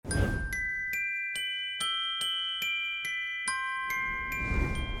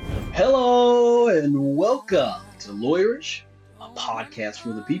Hello and welcome to Lawyerish, a podcast for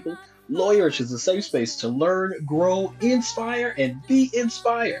the people. Lawyerish is a safe space to learn, grow, inspire, and be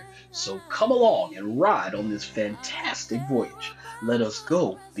inspired. So come along and ride on this fantastic voyage. Let us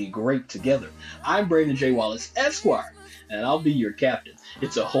go be great together. I'm Brandon J. Wallace, Esquire, and I'll be your captain.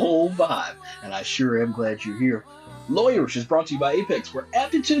 It's a whole vibe, and I sure am glad you're here. Lawyerish is brought to you by Apex, where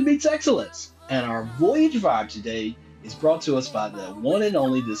aptitude meets excellence. And our voyage vibe today is brought to us by the one and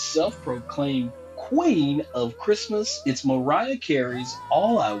only, the self proclaimed queen of Christmas. It's Mariah Carey's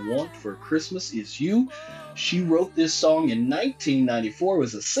All I Want for Christmas Is You. She wrote this song in 1994, it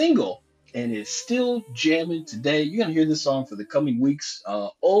was a single, and it's still jamming today. You're going to hear this song for the coming weeks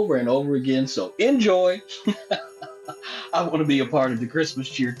over and over again, so enjoy. I want to be a part of the Christmas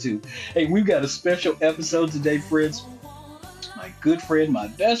cheer too. Hey, we've got a special episode today, friends. My good friend, my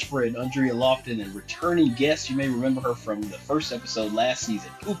best friend, Andrea Lofton, and returning guest. You may remember her from the first episode last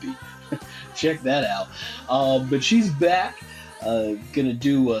season, Poopy. Check that out. But she's back, gonna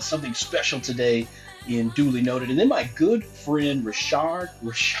do something special today in Duly Noted. And then my good friend my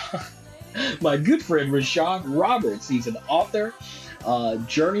good friend Rashad Roberts. He's an author,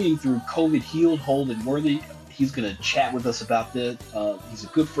 journeying through COVID, healed, whole, and worthy. He's gonna chat with us about this. He's a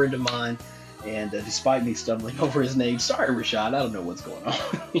good friend of mine. And despite me stumbling over his name, sorry, Rashad, I don't know what's going on.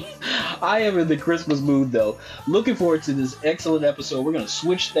 I am in the Christmas mood, though. Looking forward to this excellent episode. We're gonna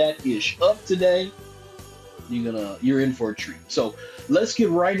switch that ish up today. You're in for a treat. So let's get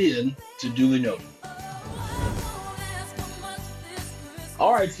right in to Duly Noted.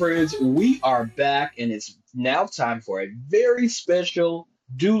 All right, friends, we are back, and it's now time for a very special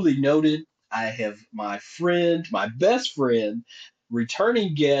Duly Noted. I have my friend, my best friend,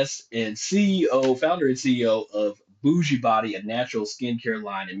 returning guest and CEO, founder and CEO of Bougie Body, a natural skincare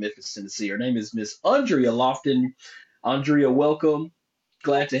line in Memphis, Tennessee. Her name is Miss Andrea Lofton. Andrea, welcome.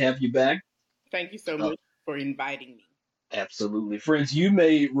 Glad to have you back. Thank you so Uh, much for inviting me. Absolutely. Friends, you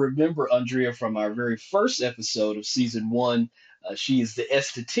may remember Andrea from our very first episode of season one. She is the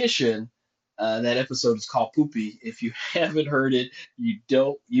esthetician. That episode is called Poopy. If you haven't heard it, you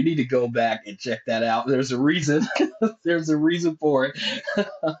need to go back and check that out. There's a reason. There's a reason for it.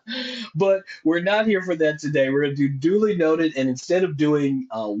 But we're not here for that today. We're going to do Duly Noted, and instead of doing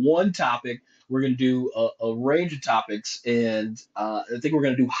one topic, we're going to do a range of topics, and I think we're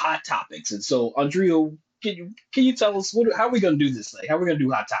going to do hot topics. And so, Andrea, can you tell us how are we going to do this thing? How are we going to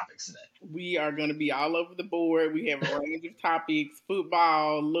do hot topics today? We are going to be all over the board. We have a range of topics: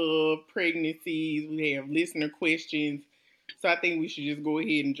 football, love, pregnancies. We have listener questions. So I think we should just go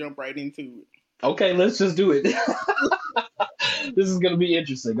ahead and jump right into it. Okay, let's just do it. This is going to be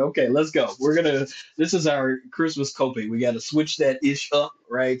interesting. Okay, let's go. This is our Christmas coping. We got to switch that ish up,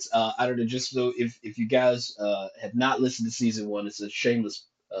 right? I don't know, just so if you guys have not listened to season one, it's a shameless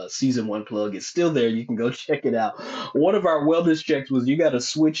season one plug. It's still there. You can go check it out. One of our wellness checks was you got to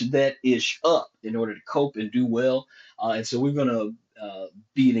switch that ish up in order to cope and do well. And so we're going to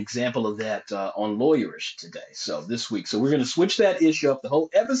be an example of that on Lawyerish today. So this week. So we're going to switch that ish up. The whole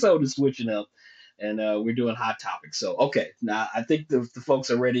episode is switching up, and we're doing hot topics. So, okay, now I think the folks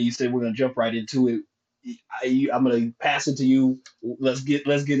are ready. You said we're gonna jump right into it. I'm gonna pass it to you. Let's get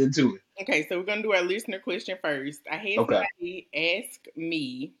into it. Okay, so we're going to do our listener question first. I had Okay. somebody ask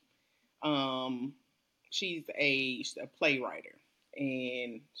me, um, she's a playwright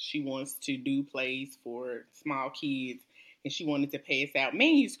and she wants to do plays for small kids and she wanted to pass out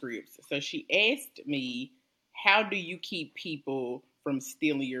manuscripts. So she asked me, how do you keep people from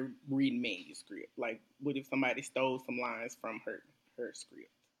stealing your written manuscript? Like, what if somebody stole some lines from her script?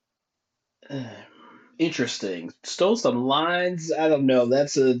 Uh, Interesting. Stole some lines. I don't know.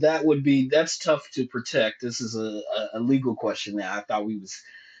 That's tough to protect. This is a legal question now. I thought we was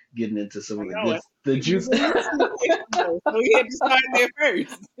getting into some I of the know good it. the It was juice. a listener question though, so we had to start there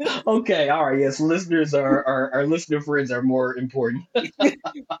first. Okay, all right. Yes, listeners are our listener friends are more important. That's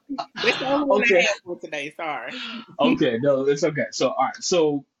the only one I Okay. have for today. Sorry. Okay, no, it's okay. So, all right.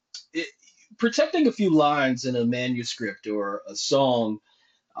 So, it, protecting a few lines in a manuscript or a song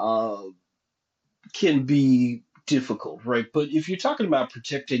uh, can be difficult, right? But if you're talking about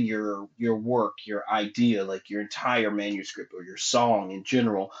protecting your work, your idea, like your entire manuscript or your song in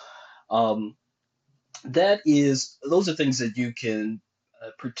general, um, those are things that you can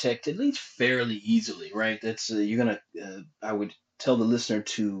protect at least fairly easily, right? That's you're gonna. I would tell the listener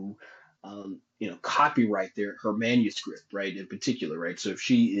to, copyright her manuscript, right? In particular, right? So if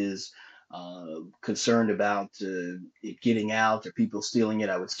she is concerned about it getting out or people stealing it,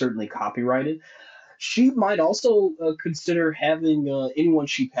 I would certainly copyright it. She might also consider having anyone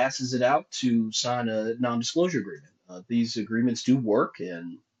she passes it out to sign a non-disclosure agreement. These agreements do work,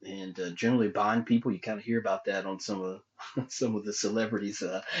 and and generally bind people. You kind of hear about that on some of some of the celebrities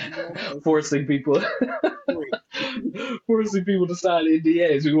Yes, forcing people correct. forcing people to sign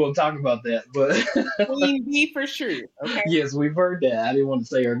NDAs. We won't talk about that, but Queen B for sure. Okay. yes, we've heard that. I didn't want to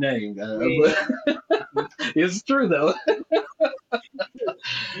say her name, but Yeah. it's true though.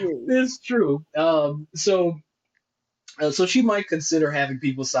 Yes. It's true. So she might consider having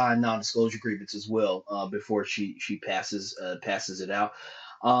people sign non-disclosure agreements as well before she passes it out.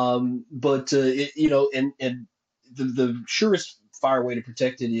 But and the surest fire way to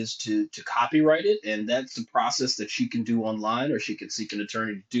protect it is to copyright it, and that's a process that she can do online, or she can seek an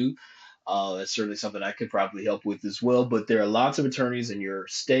attorney to do. That's certainly something I could probably help with as well. But there are lots of attorneys in your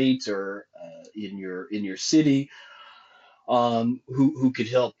state or in your city who could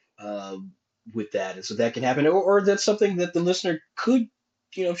help with that, and so that can happen, or that's something that the listener could,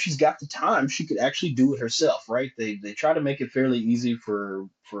 if she's got the time, she could actually do it herself, right? They try to make it fairly easy for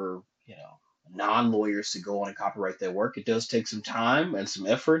non-lawyers to go on and copyright their work. It does take some time and some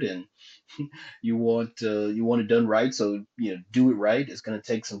effort, and you want it done right, so do it right. It's going to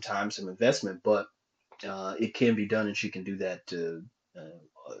take some time, some investment, but it can be done, and she can do that.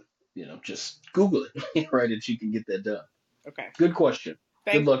 Just Google it, right, and she can get that done. Okay. Good question.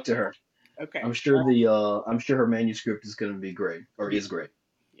 Good Thank luck to her. you. Okay. I'm sure her manuscript is going to be great, or Yeah, is great.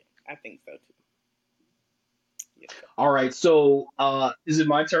 yeah, I think so too. Yes, sir. All right. So is it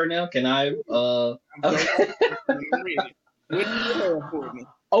my turn now? Can I Go right ahead. I'm ready. What do you have for me?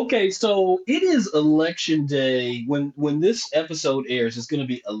 Okay, so it is election day. When this episode airs, it's going to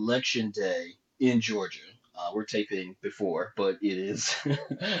be election day in Georgia. We're taping before, but it is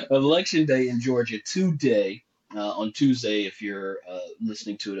election day in Georgia today, on Tuesday, if you're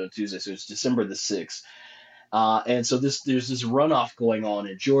listening to it on Tuesday. So it's December the 6th. And so there's this runoff going on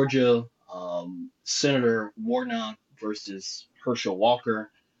in Georgia. Senator Warnock versus Herschel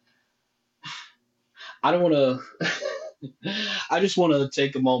Walker. I don't want to. I just want to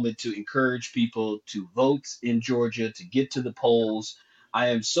take a moment to encourage people to vote in Georgia, to get to the polls. I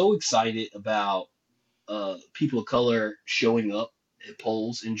am so excited about people of color showing up at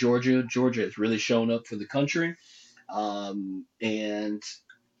polls in Georgia. Georgia has really shown up for the country, and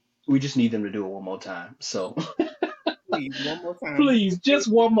we just need them to do it one more time. So Please, one more time. please, just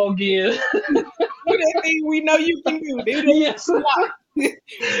one more again. Do that thing we know you can do. Do that Yes, thing. Please,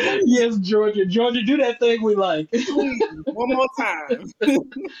 yes, Georgia, Georgia, do that thing we like. please, one more time. Please,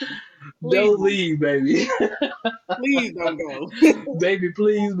 Don't leave, baby. please don't go. Baby,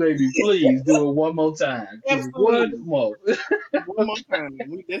 please do it one more time. Just one Absolutely. more. One more time.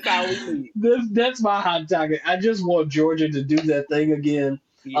 That's all we need. That's my hot topic. I just want Georgia to do that thing again.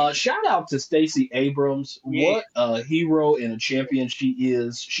 Yeah. Shout out to Stacey Abrams. Yeah. What a hero and a champion she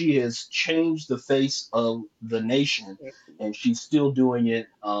is. She has changed the face of the nation, and she's still doing it.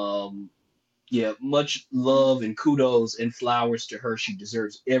 Yeah, much love and kudos and flowers to her. She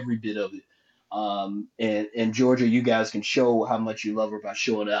deserves every bit of it. And Georgia, you guys can show how much you love her by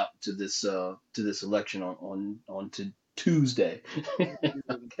showing out to this election on to Tuesday.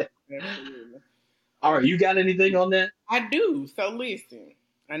 Absolutely. Absolutely. All right, you got anything on that? I do. So listen,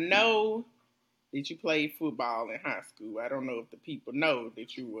 I know that you played football in high school. I don't know if the people know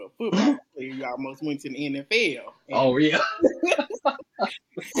that you were a football player. You almost went to the NFL. Oh yeah,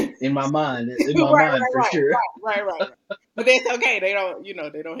 in my mind, Right, for sure. right. But that's okay. They don't,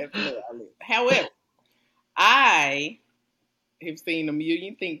 they don't have to know all that. However, I have seen a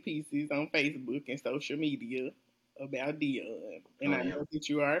million think pieces on Facebook and social media about Dion, and Oh I yeah. know that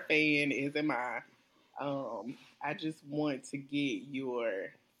you are a fan, as am I. I just want to get your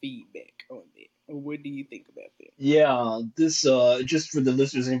feedback on that. What do you think about that? Yeah, this just for the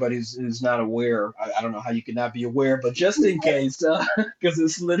listeners, anybody who's not aware, I don't know how you could not be aware, but just in case, because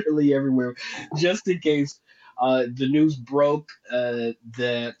it's literally everywhere, just in case, the news broke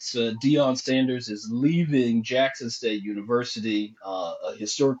that Deion Sanders is leaving Jackson State University, a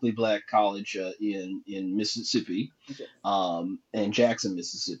historically black college in Mississippi, Okay. and Jackson,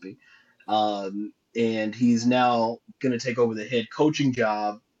 Mississippi, and he's now going to take over the head coaching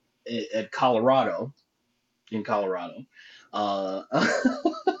job at Colorado in Colorado. Uh,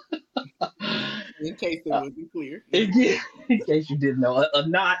 In case it wasn't clear, yeah. in, in case you didn't know, a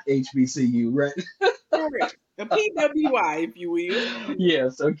not HBCU, right? Correct. A PWI, if you will.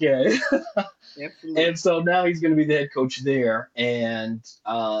 Yes, okay. Absolutely. And so now he's going to be the head coach there. And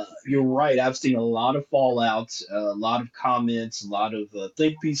you're right. I've seen a lot of fallout, a lot of comments, a lot of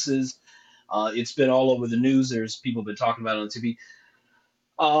think pieces. It's been all over the news. There's people been talking about it on TV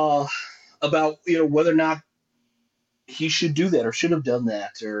uh, about whether or not he should do that or should have done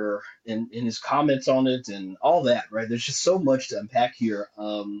that or in his comments on it and all that, right? There's just so much to unpack here.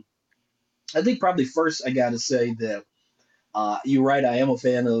 I think probably first I got to say that you're right. I am a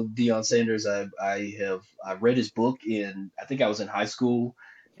fan of Deion Sanders. I read his book in I think I was in high school,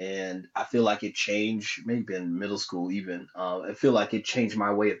 and I feel like it changed maybe in middle school even. I feel like it changed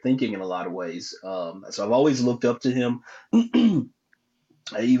my way of thinking in a lot of ways. So I've always looked up to him.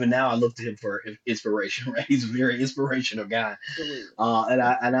 Even now, I look to him for inspiration. Right, he's a very inspirational guy, Absolutely.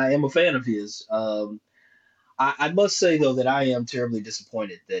 and I am a fan of his. I must say though that I am terribly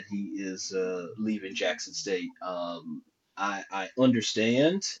disappointed that he is leaving Jackson State. I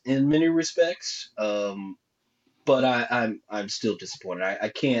understand in many respects, but I'm still disappointed. I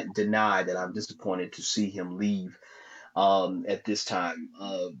can't deny that I'm disappointed to see him leave at this time.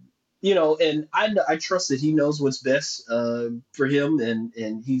 And I trust that he knows what's best for him.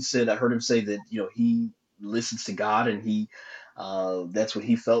 And he said, I heard him say that, he listens to God and that's what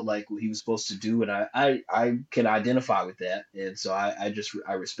he felt like what he was supposed to do. And I can identify with that. And so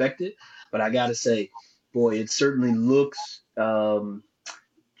I respect it. But I got to say, boy, it certainly looks,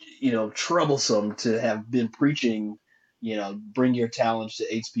 troublesome to have been preaching, bring your talents to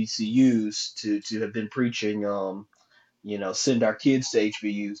HBCUs to have been preaching, send our kids to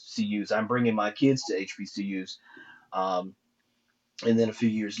HBCUs. I'm bringing my kids to HBCUs. Um, and then a few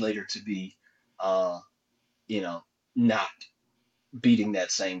years later to be, uh, you know, not beating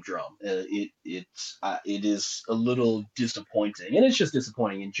that same drum. It is a little disappointing, and it's just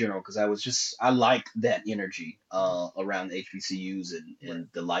disappointing in general because I like that energy around the HBCUs Right. and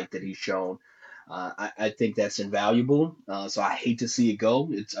the light that he's shown. I think that's invaluable. So I hate to see it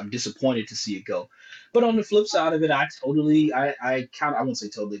go. I'm disappointed to see it go. But on the flip side of it, I won't say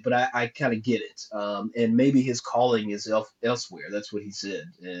totally, but I kind of get it. And maybe his calling is elsewhere. That's what he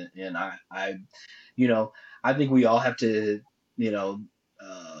said. And you know, I think we all have to, you know,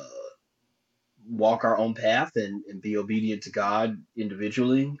 uh, walk our own path and be obedient to God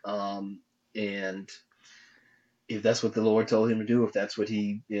individually. And if that's what the Lord told him to do, if that's what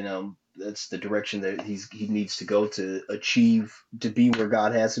that's the direction that he needs to go to achieve to be where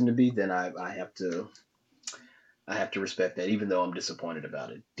God has him to be, then I have to respect that, even though I'm disappointed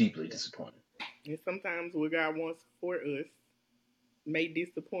about it, deeply Yeah. disappointed. And sometimes what God wants for us may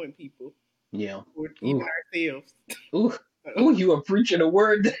disappoint people Yeah. or even Ooh, ourselves. ooh, ooh, you are preaching a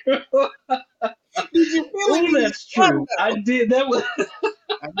word there. Did you feel it Ooh, in your that's heart true. I though? did. That was.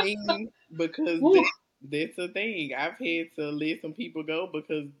 I mean, because Ooh. that's the thing. I've had to let some people go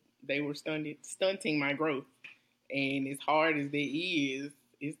because they were stunting my growth. And as hard as that is,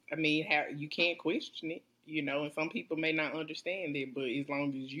 I mean, how you can't question it, and some people may not understand it, but as long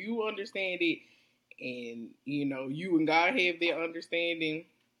as you understand it and you and God have that understanding,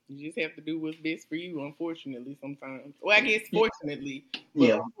 you just have to do what's best for you, unfortunately sometimes. Well, I guess fortunately, but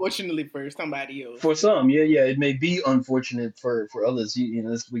Yeah, unfortunately for somebody else. for some, yeah, it may be unfortunate for others.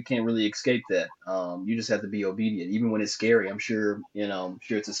 We can't really escape that. You just have to be obedient, even when it's scary. I'm sure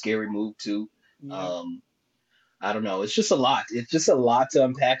it's a scary move too. Yeah. Um, I don't know. It's just a lot. It's just a lot to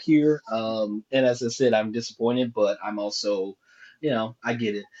unpack here. And as I said, I'm disappointed, but I'm also, I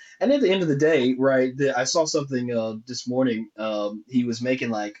get it. And at the end of the day, right, I saw something this morning. He was making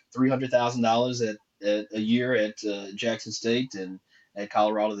like $300,000 at a year at Jackson State, and at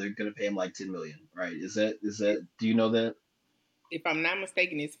Colorado they're going to pay him like 10 million. Right? Is that? Do you know that? If I'm not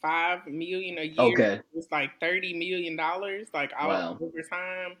mistaken, it's 5 million a year. Okay. It's like $30 million, like all Wow. over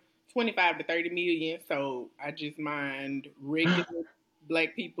time, 25 to 30 million. So I just mind regular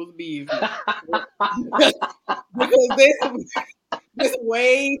black people's business because that's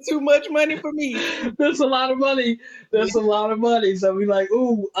way too much money for me. That's a lot of money. That's a Yeah, lot of money. So we like,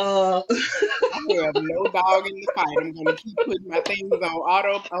 ooh, I have no dog in the fight. I'm gonna keep putting my things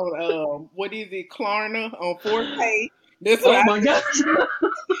on what is it, Klarna on Forte. That's what oh my gosh.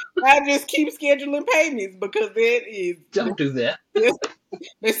 I just keep scheduling payments because Don't do that. that's,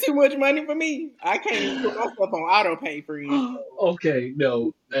 that's too much money for me. I can't even put myself on auto pay, friends. Okay,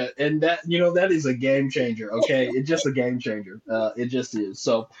 no, and that is a game changer. Okay, it's just a game changer. It just is.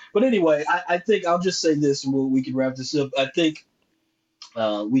 So, but anyway, I think I'll just say this, and we can wrap this up. I think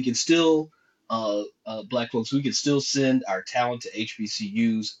we can still, black folks, we can still send our talent to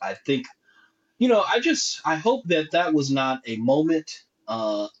HBCUs. I think, I hope that that was not a moment,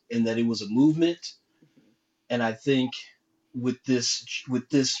 and that it was a movement. And I think with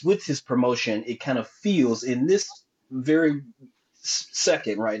his promotion, it kind of feels in this very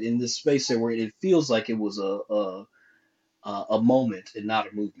second, right, in this space that we're in, it feels like it was a moment and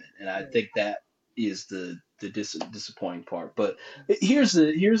not a movement, and I Right. think that is the disappointing part. But here's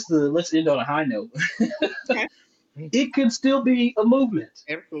the let's end on a high note. Okay. it could still be a movement,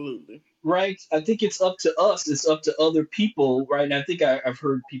 Absolutely. right? I think it's up to us. It's up to other people, right? And I think I've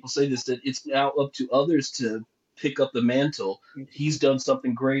heard people say this, that it's now up to others to pick up the mantle. He's done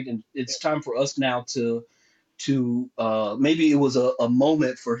something great, and it's time for us now to maybe it was a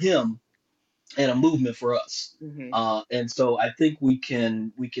moment for him and a movement for us. Mm-hmm. And so I think we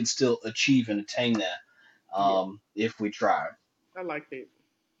can still achieve and attain that Yeah, if we try. I like that.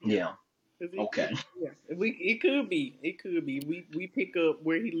 Yeah, Yeah. 'cause Okay. yeah, it could be. We pick up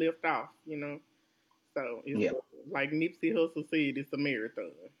where he left off. So it's Yeah. like Nipsey Hussle said, it's a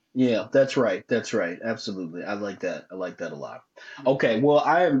marathon. Yeah, that's right. That's right. Absolutely. I like that. I like that a lot. Yeah, Okay, well,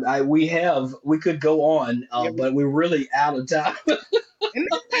 we could go on, yeah, but we're really out of time. and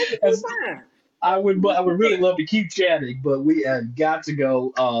that's perfectly As fine. I would really love to keep chatting, but we have got to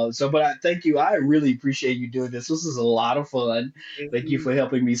go. But I thank you. I really appreciate you doing this. This is a lot of fun. Yes, Thank you for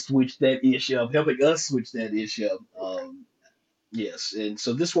helping me switch that issue up, helping us switch that issue up. Yes, and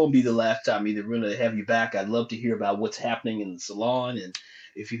so this won't be the last time either. We're going to have you back. I'd love to hear about what's happening in the salon and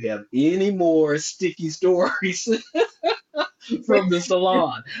if you have any more sticky stories from the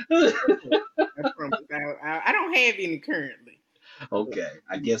salon. I promise. I don't have any currently. But, Okay,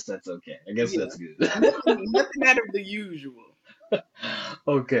 I guess that's okay. I guess yeah, that's good. nothing out of the usual.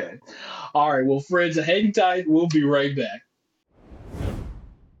 Okay. All right, well, friends, hang tight. We'll be right back.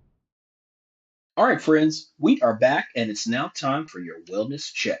 All right, friends, we are back, and it's now time for your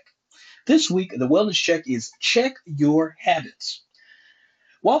wellness check. This week, the wellness check is check your habits.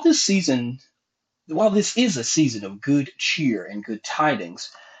 While this season, while this is a season of good cheer and good tidings,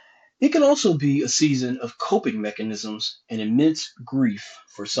 it can also be a season of coping mechanisms and immense grief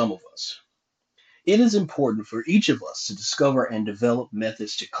for some of us. It is important for each of us to discover and develop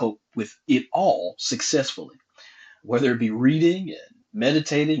methods to cope with it all successfully, whether it be reading and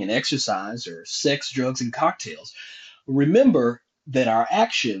meditating and exercise or sex, drugs, and cocktails. Remember that our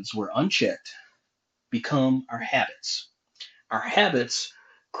actions, where unchecked, become our habits. Our habits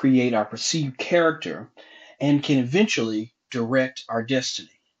create our perceived character and can eventually direct our destiny.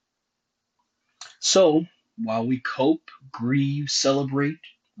 So, while we cope, grieve, celebrate,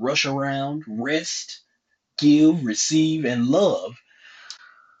 rush around, rest, give, receive, and love,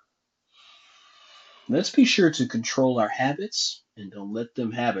 let's be sure to control our habits and don't let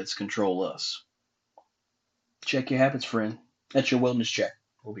them habits control us. Check your habits, friend. That's your wellness check.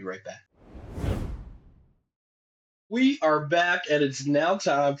 We'll be right back. We are back, and it's now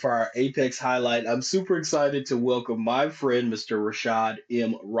time for our Apex highlight. I'm super excited to welcome my friend, Mr. Rashad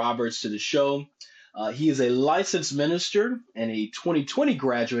M. Roberts, to the show. He is a licensed minister and a 2020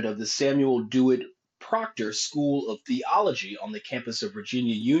 graduate of the Samuel Dewitt Proctor School of Theology on the campus of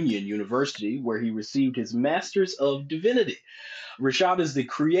Virginia Union University, where he received his Master's of Divinity. Rashad is the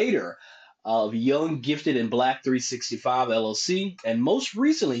creator of Young, Gifted, and Black 365 LLC, and most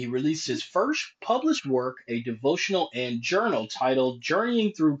recently he released his first published work, a devotional and journal titled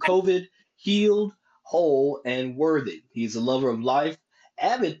Journeying Through COVID, Healed, Whole, and Worthy. He's a lover of life,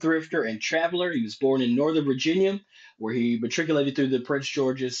 avid thrifter, and traveler. He was born in Northern Virginia, where he matriculated through the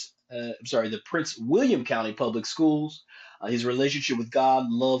Prince William County Public Schools. His relationship with God,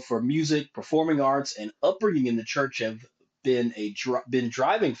 love for music, performing arts, and upbringing in the church have been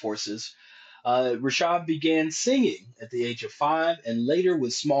driving forces. Rashad began singing at the age of 5 and later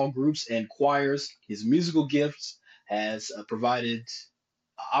with small groups and choirs. His musical gifts has provided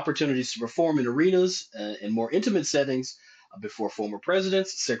opportunities to perform in arenas in more intimate settings before former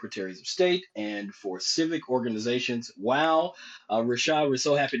presidents, secretaries of state, and for civic organizations. Wow. Rashad, we're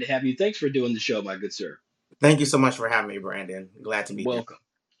so happy to have you. Thanks for doing the show, my good sir. Thank you so much for having me, Brandon. Glad to be here. Welcome.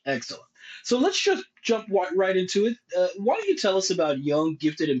 Excellent. So let's just jump right into it. Why don't you tell us about Young,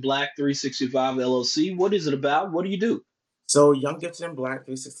 Gifted, and Black 365 LLC? What is it about? What do you do? So, Young Gifted and Black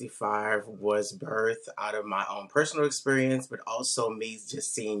 365 was birthed out of my own personal experience, but also me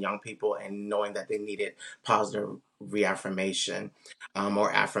just seeing young people and knowing that they needed positive reaffirmation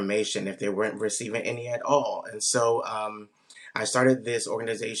or affirmation if they weren't receiving any at all. And so I started this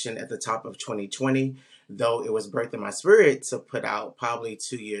organization at the top of 2020, though it was birthed in my spirit to put out probably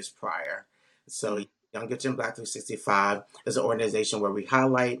 2 years prior. So, Mm. Young Gifted and Black 365 is an organization where we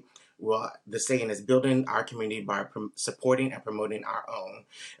highlight, well, the saying is building our community by supporting and promoting our own.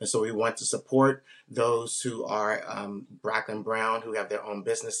 And so we want to support those who are Black and brown, who have their own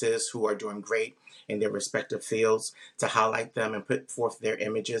businesses, who are doing great in their respective fields, to highlight them and put forth their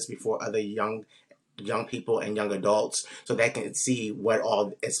images before other young people and young adults so they can see what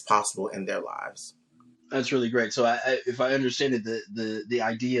all is possible in their lives. That's really great. So, if I understand it, the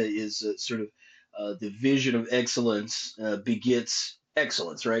idea is sort of the vision of excellence begets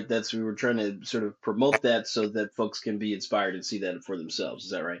excellence, right? That's we were trying to sort of promote that so that folks can be inspired and see that for themselves.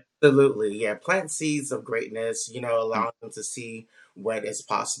 Is that right? Absolutely. Yeah. Plant seeds of greatness, Mm. allowing them to see what is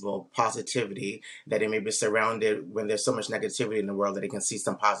possible, positivity, that they may be surrounded when there's so much negativity in the world that they can see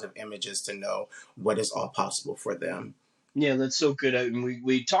some positive images to know what is all possible for them. Yeah, that's so good.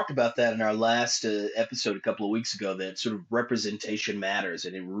 We talked about that in our last episode a couple of weeks ago. That sort of representation matters,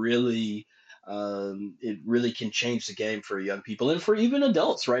 and it really can change the game for young people and for even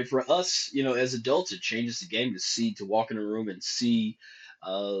adults, right? For us, as adults, it changes the game to walk in a room and see,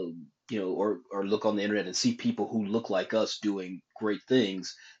 uh, or look on the internet and see people who look like us doing great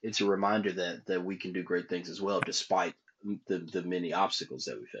things. It's a reminder that we can do great things as well, despite the many obstacles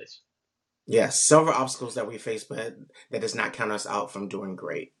that we face. Yes, several obstacles that we face, but that does not count us out from doing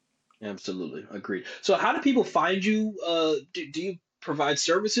great. Absolutely, agreed. So, how do people find you? Do you provide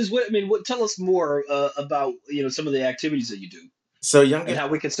services? Tell us more about some of the activities that you do So, Young and how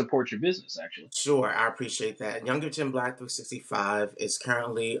we can support your business. Actually, Sure, I appreciate that. Young Gifted Black 365 is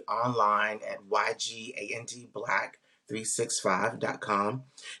currently online at ygandblack365.com.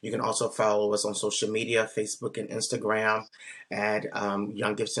 You can also follow us on social media, Facebook and Instagram at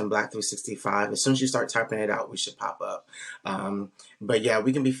Young Gifted Black 365. As soon as you start typing it out, we should pop up. But yeah,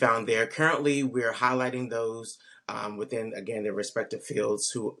 we can be found there. Currently, we're highlighting those within, again, their respective fields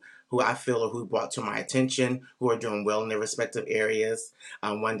who I feel or who brought to my attention, who are doing well in their respective areas.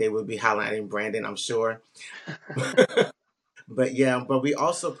 One day we'll be highlighting Brandon, I'm sure. But yeah, but we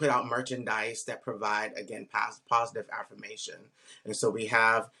also put out merchandise that provide, again, positive affirmation. And so we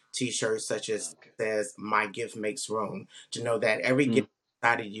have t-shirts such as okay. says, "My gift makes room," to know that every Hmm. gift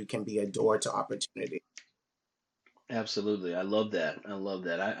inside of you can be a door to opportunity. Absolutely, I love that. I love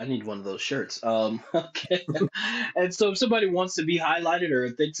that. I need one of those shirts. Okay. And so, if somebody wants to be highlighted or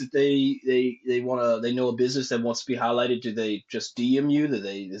thinks that they know a business that wants to be highlighted, do they just DM you?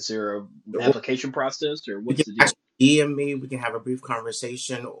 Is there a application process or You what's can the deal? actually DM me, we can have a brief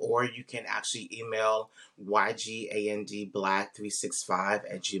conversation, or you can actually email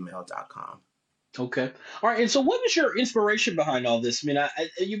ygandblack365@gmail.com. Okay. All right. And so, what was your inspiration behind all this? You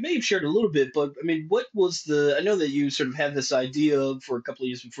may have shared a little bit, but what was the? I know that you sort of had this idea for a couple of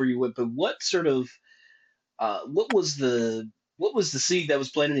years before you went, but what was the seed that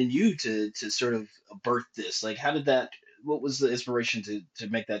was planted in you to sort of birth this? Like, how did that? What was the inspiration to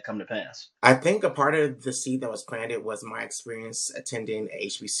make that come to pass? I think a part of the seed that was planted was my experience attending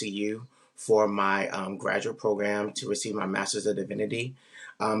HBCU for my graduate program to receive my Master's of Divinity,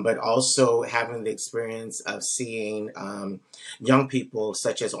 but also having the experience of seeing young people,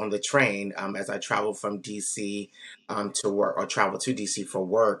 such as on the train, as I travel from DC to work or travel to DC for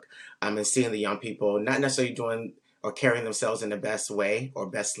work, and seeing the young people not necessarily doing or carrying themselves in the best way or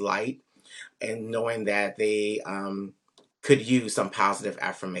best light, and knowing that they could use some positive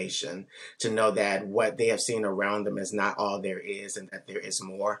affirmation to know that what they have seen around them is not all there is and that there is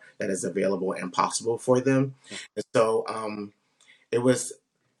more that is available and possible for them. And so it was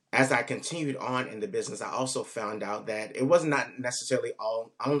as I continued on in the business, I also found out that it was not necessarily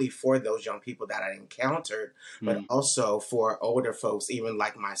all only for those young people that I encountered, but Mm, also for older folks, even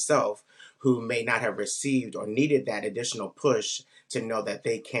like myself, who may not have received or needed that additional push to know that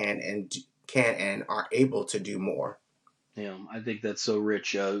they can and are able to do more. yeah, I think that's so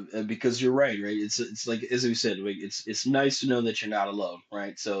rich, because you're right, right? It's like as we said, like, it's nice to know that you're not alone,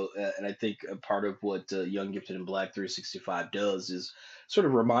 right? So, and I think a part of what Young Gifted and Black 365 does is sort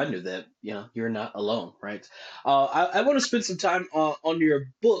of a reminder that you're not alone, right? I want to spend some time on your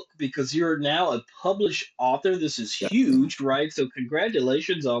book because you're now a published author. This is Yeah. huge, right? So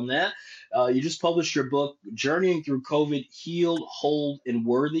congratulations on that. You just published your book, Journeying Through COVID: Healed, Whole, and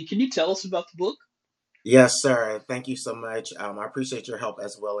Worthy. Can you tell us about the book? Yes, sir. Thank you so much. I appreciate your help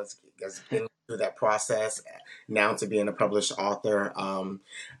as getting through that process now to being a published author.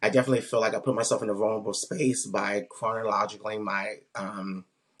 I definitely feel like I put myself in a vulnerable space by chronologically my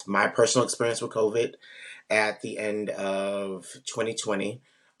personal experience with COVID at the end of 2020,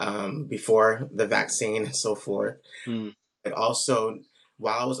 before the vaccine and so forth. Hmm. But also,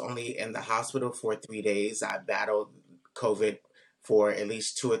 while I was only in the hospital for 3 days, I battled COVID for at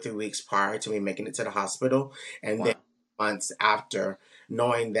least 2 or 3 weeks prior to me making it to the hospital. And then Wow. months after,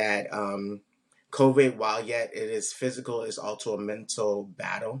 knowing that COVID, while yet it is physical, is also a mental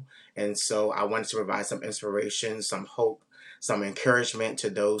battle. And so I wanted to provide some inspiration, some hope, some encouragement to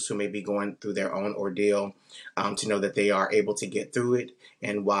those who may be going through their own ordeal, to know that they are able to get through it.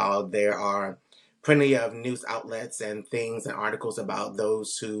 And while there are plenty of news outlets and things and articles about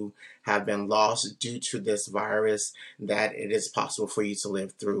those who have been lost due to this virus, that it is possible for you to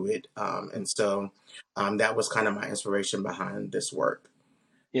live through it. And so that was kind of my inspiration behind this work.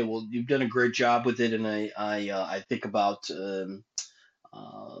 Yeah, well, you've done a great job with it, and I think about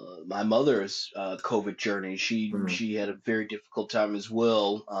my mother's COVID journey. Mm. She had a very difficult time as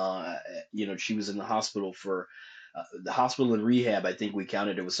well. She was in the hospital for the hospital and rehab. I think we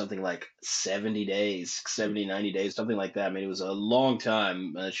counted it was something like 70 days, 70, 90 days, something like that. I mean, it was a long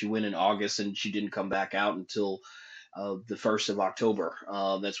time. She went in August and she didn't come back out until the 1st of October.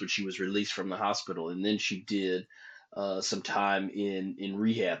 That's when she was released from the hospital, and then she did some time in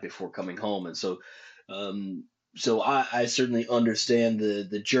rehab before coming home. And um, so I certainly understand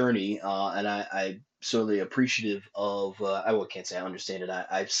the journey, and I certainly appreciative of. I can't say I understand it.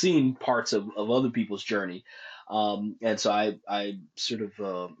 I've seen parts of other people's journey, and so I sort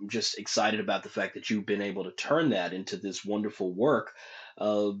of just excited about the fact that you've been able to turn that into this wonderful work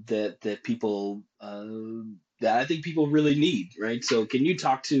that people that I think people really need, right? So, can you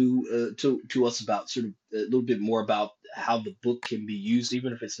talk to us about sort of a little bit more about how the book can be used,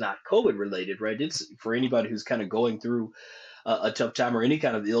 even if it's not COVID related, right? It's for anybody who's kind of going through a tough time or any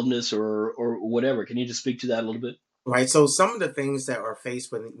kind of illness or whatever. Can you just speak to that a little bit? Right. So some of the things that are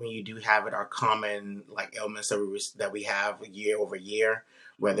faced when you do have it are common like ailments that we have year over year,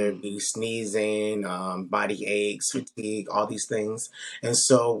 whether it Mm, be sneezing, body aches, fatigue, all these things. And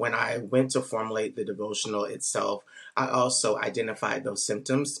so when I went to formulate the devotional itself, I also identified those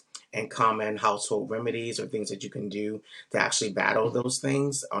symptoms and common household remedies or things that you can do to actually battle those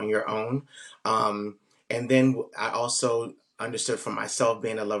things on your own. And then I also understood for myself,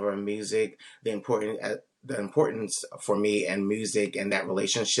 being a lover of music, the importance for me and music and that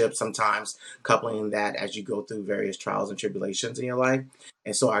relationship, sometimes coupling that as you go through various trials and tribulations in your life.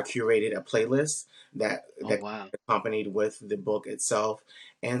 And so I curated a playlist oh that wow. accompanied with the book itself.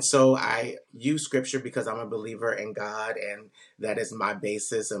 And so I use scripture because I'm a believer in God, and that is my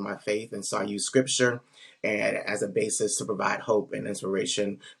basis and my faith. And so I use scripture and as a basis to provide hope and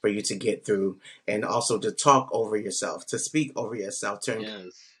inspiration for you to get through, and also to talk over yourself, to speak over yourself, to encourage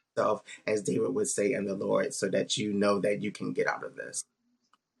Yes. yourself, as David would say, in the Lord, so that you know that you can get out of this.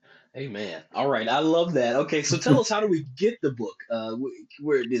 Amen. All right, I love that. Okay, so tell us, how do we get the book?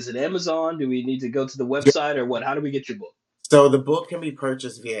 Where is it? Amazon? Do we need to go to the website or what? How do we get your book? So the book can be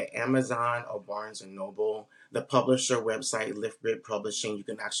purchased via Amazon or Barnes and Noble. The publisher website, Liftbit Publishing, you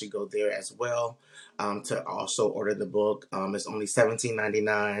can actually go there as well to also order the book. It's only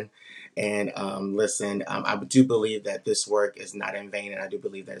 $17.99. And listen, I do believe that this work is not in vain, and I do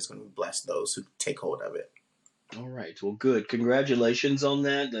believe that it's going to bless those who take hold of it. All right. Well, good. Congratulations on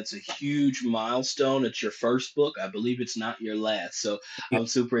that. That's a huge milestone. It's your first book. I believe it's not your last. So I'm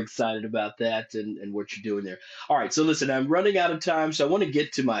super excited about that and what you're doing there. All right. So listen, I'm running out of time. So I want to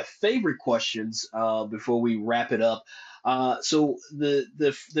get to my favorite questions before we wrap it up. So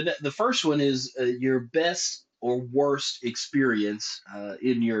the first one is your best or worst experience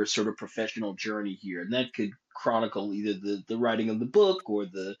in your sort of professional journey here. And that could chronicle either the writing of the book or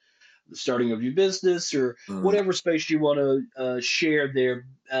the starting of your business or Mm. whatever space you want to share there,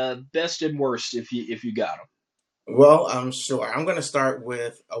 best and worst if you got them. Well, I'm sure. I'm going to start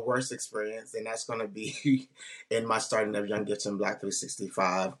with a worst experience, and that's going to be in my starting of Young Gibson Black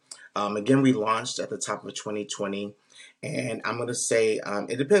 365. Again, we launched at the top of 2020, and I'm going to say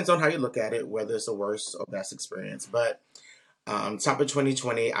it depends on how you look at it, whether it's a worst or best experience. But top of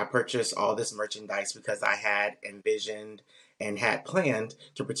 2020, I purchased all this merchandise because I had envisioned and had planned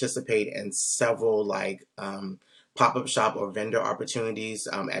to participate in several pop-up shop or vendor opportunities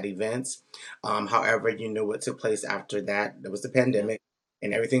at events. However, you know what took place after that? There was the Yeah. pandemic,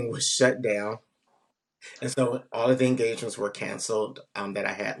 and everything was shut down. And so all of the engagements were canceled that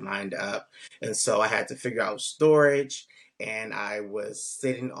I had lined up. And so I had to figure out storage. And I was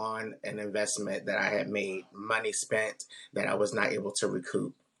sitting on an investment that I had made, money spent that I was not able to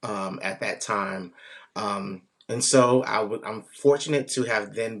recoup at that time. And so I'm fortunate to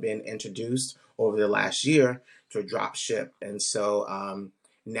have then been introduced over the last year to drop ship. And so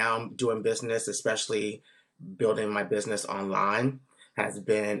now I'm doing business, especially building my business online has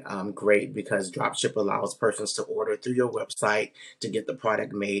been great because dropship allows persons to order through your website to get the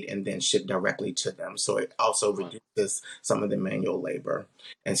product made and then shipped directly to them. So it also Wow, reduces some of the manual labor,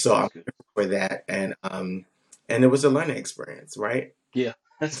 and so I'm that's good. grateful for that. And it was a learning experience, right? Yeah,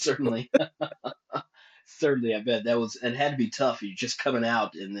 certainly. Certainly, I bet that was and had to be tough. You just coming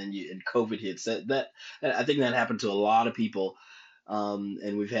out and then you and COVID hits. I think that happened to a lot of people,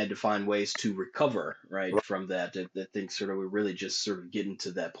 and we've had to find ways to recover right from that. That things sort of we're really just sort of getting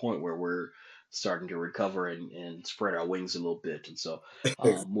to that point where we're starting to recover and spread our wings a little bit. And so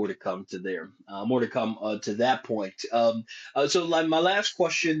more to come to there. More to come to that point. So like my last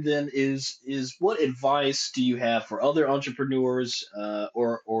question then is what advice do you have for other entrepreneurs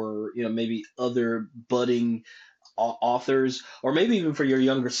or maybe other budding authors, or maybe even for your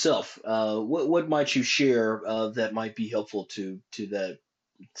younger self? What might you share that might be helpful to that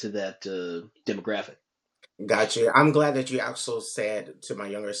demographic? Gotcha. I'm glad that you also said to my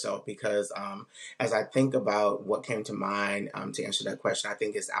younger self because as I think about what came to mind to answer that question, I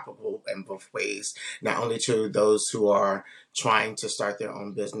think it's applicable in both ways. Not only to those who are trying to start their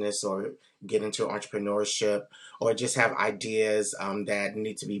own business or get into entrepreneurship or just have ideas that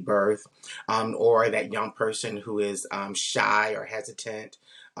need to be birthed, or that young person who is shy or hesitant.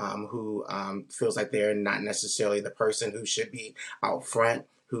 Who feels like they're not necessarily the person who should be out front,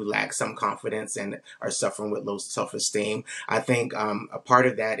 who lack some confidence and are suffering with low self-esteem. I think a part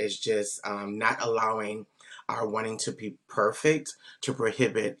of that is just not allowing our wanting to be perfect to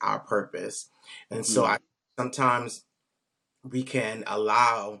prohibit our purpose. And so Mm, I sometimes we can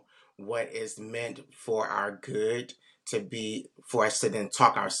allow what is meant for our good to be for us to then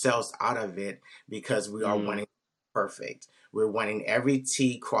talk ourselves out of it because we are mm, wanting perfect. We're wanting every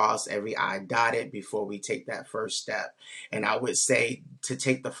T crossed, every I dotted before we take that first step. And I would say to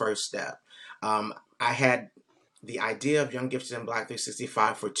take the first step. I had the idea of Young Gifted and Black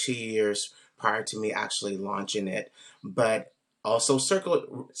 365 for 2 years prior to me actually launching it, but also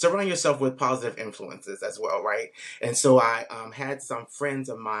surround yourself with positive influences as well, right? And so I had some friends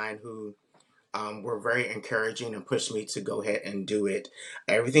of mine who were very encouraging and pushed me to go ahead and do it.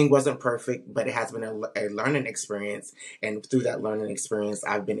 Everything wasn't perfect, but it has been a learning experience. And through that learning experience,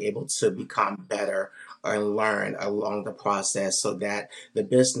 I've been able to become better and learn along the process so that the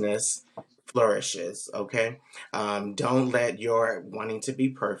business flourishes. Okay. Don't let your wanting to be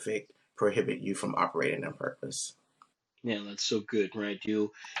perfect prohibit you from operating on purpose. yeah, that's so good, right?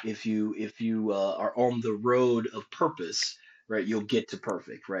 If you are on the road of purpose, right, you'll get to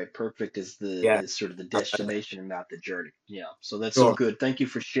perfect, right? Perfect is the Yeah. is sort of the I love that. destination and not the journey. Yeah, so that's so Sure. good. Thank you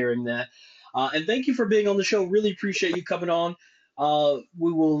for sharing that, and thank you for being on the show. Really appreciate you coming on.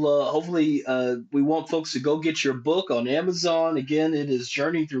 We will hopefully we want folks to go get your book on Amazon. Again, it is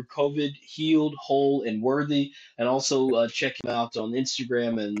Journey Through COVID: Healed, Whole, and Worthy, and also check him out on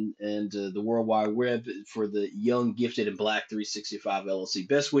Instagram and the World Wide Web for the Young Gifted and Black 365 LLC.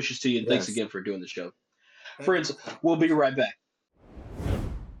 Best wishes to you, and thanks Yes. again for doing the show, Thank you. friends. We'll be right back.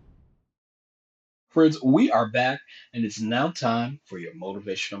 Friends, we are back, and it's now time for your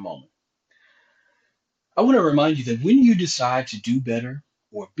motivational moment. I want to remind you that when you decide to do better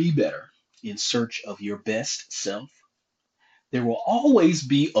or be better in search of your best self, there will always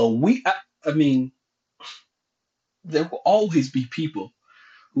be a I mean, there will always be people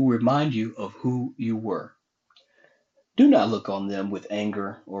who remind you of who you were. Do not look on them with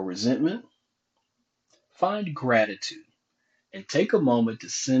anger or resentment. Find gratitude and take a moment to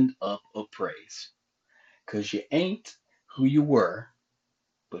send up a praise. Because you ain't who you were,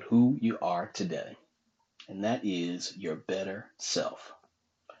 but who you are today. And that is your better self.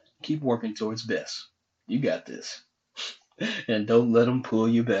 Keep working towards best. You got this. And don't let them pull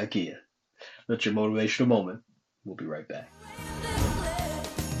you back in. That's your motivational moment. We'll be right back.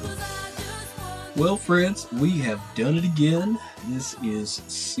 Well, friends, we have done it again. This is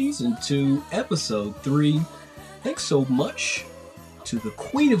season 2, episode 3. Thanks so much to the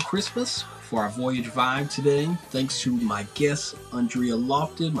Queen of Christmas for our Voyage Vibe today. Thanks to my guest, Andrea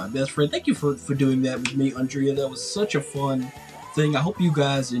Lofton, my best friend. Thank you for doing that with me, Andrea. That was such a fun thing. I hope you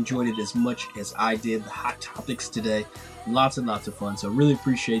guys enjoyed it as much as I did. The hot topics today, lots and lots of fun. So really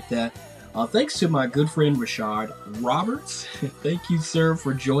appreciate that. Thanks to my good friend Rashard Roberts. Thank you, sir,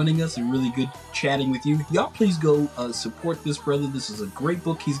 for joining us and really good chatting with you. Y'all please go support this brother. This is a great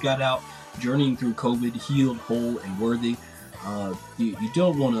book he's got out, Journeying Through COVID: Healed, Whole, and Worthy. You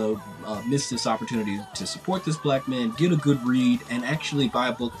don't want to miss this opportunity to support this black man, get a good read, and actually buy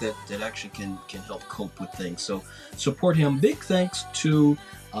a book that actually can help cope with things. So support him. Big thanks to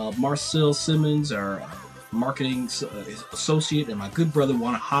Marcel Simmons, our marketing associate, and my good brother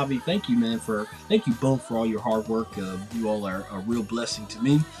Wanahavi. Thank you, man. Thank you both for all your hard work. You all are a real blessing to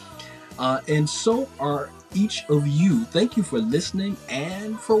me, and so are each of you. Thank you for listening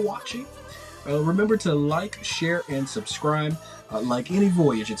and for watching. Remember to like, share, and subscribe. Like any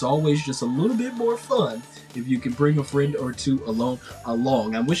voyage, it's always just a little bit more fun if you can bring a friend or two along.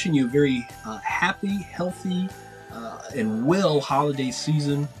 I'm wishing you a very happy, healthy, and well holiday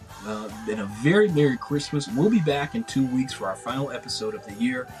season. And a very Merry Christmas. We'll be back in 2 weeks for our final episode of the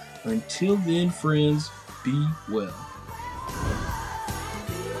year. Until then, friends, be well.